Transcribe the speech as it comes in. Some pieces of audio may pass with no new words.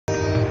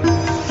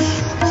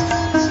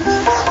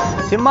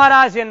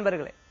சிம்மராசி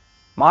என்பர்களே,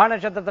 மகா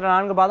நட்சத்திரத்துல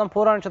 4 பாதம்,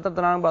 பூர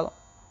நட்சத்திரத்துல 4 பாதம்,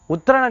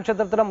 உத்திர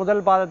நட்சத்திரத்துல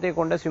முதல் பாதத்தை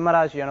கொண்ட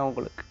சிம்மராசியான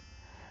உங்களுக்கு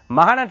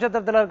மக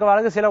நட்சத்திரத்துல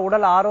இருக்கிறவர்களுக்கு சில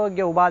உடல்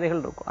ஆரோக்கிய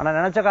உபாதைகள் இருக்கும். ஆனா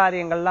நினைச்ச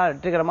காரியங்கள்லாம்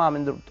வெற்றிகரமா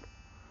அமைந்து கொடுத்துரும்.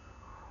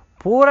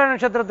 பூர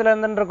நட்சத்திரத்துல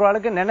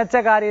இருந்துருக்கிறவர்களுக்கு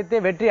நினைச்ச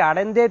காரியத்தை வெற்றி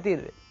அடைந்தே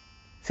தீர்வு.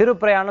 சிறு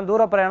பிரயாணம்,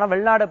 தூர பிரயாணம்,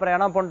 வெளிநாடு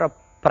பிரயாணம் போன்ற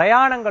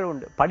பிரயாணங்கள்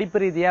உண்டு. படிப்பு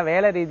ரீதியா,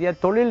 வேலை ரீதியா,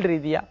 தொழில்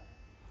ரீதியா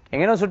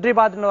எங்கேயும் சுற்றி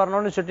பார்த்துட்டு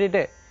வரணும்னு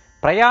சுற்றிட்டு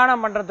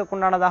பிரயாணம் பண்றதுக்கு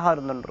உண்டானதாக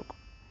இருந்துருக்கும்.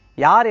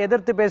 யார்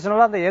எதிர்த்து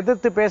பேசணுமோ அந்த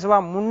எதிர்த்து பேசுவா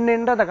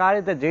முன்னின்று அந்த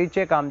காரியத்தை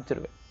ஜெயிச்சே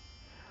காமிச்சிருவேன்.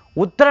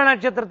 உத்திர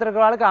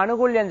நட்சத்திரத்திற்கு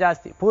அனுகூல்யம்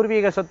ஜாஸ்தி.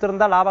 பூர்வீக சொத்து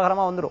இருந்தால்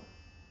லாபகரமா வந்துடும்.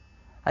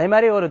 அதே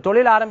மாதிரி ஒரு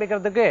தொழில்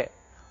ஆரம்பிக்கிறதுக்கு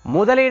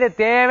முதலீடு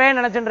தேவைன்னு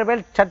நினைச்சுன்ற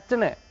பேர்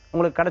சத்துன்னு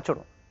உங்களுக்கு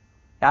கிடைச்சிடும்.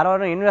 யாரோ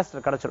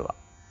இன்வெஸ்டர் கிடைச்சிடுவா.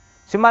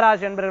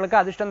 சிம்மராசி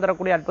என்பவர்களுக்கு அதிர்ஷ்டம்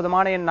தரக்கூடிய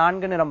அற்புதமான எண்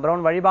 4, நிறம்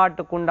பிரவுன்.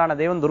 வழிபாட்டுக்கு உண்டான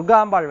தெய்வம்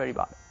துர்காம்பாள்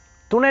வழிபாடு.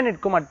 துணை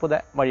நிற்கும்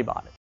அற்புத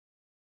வழிபாடு.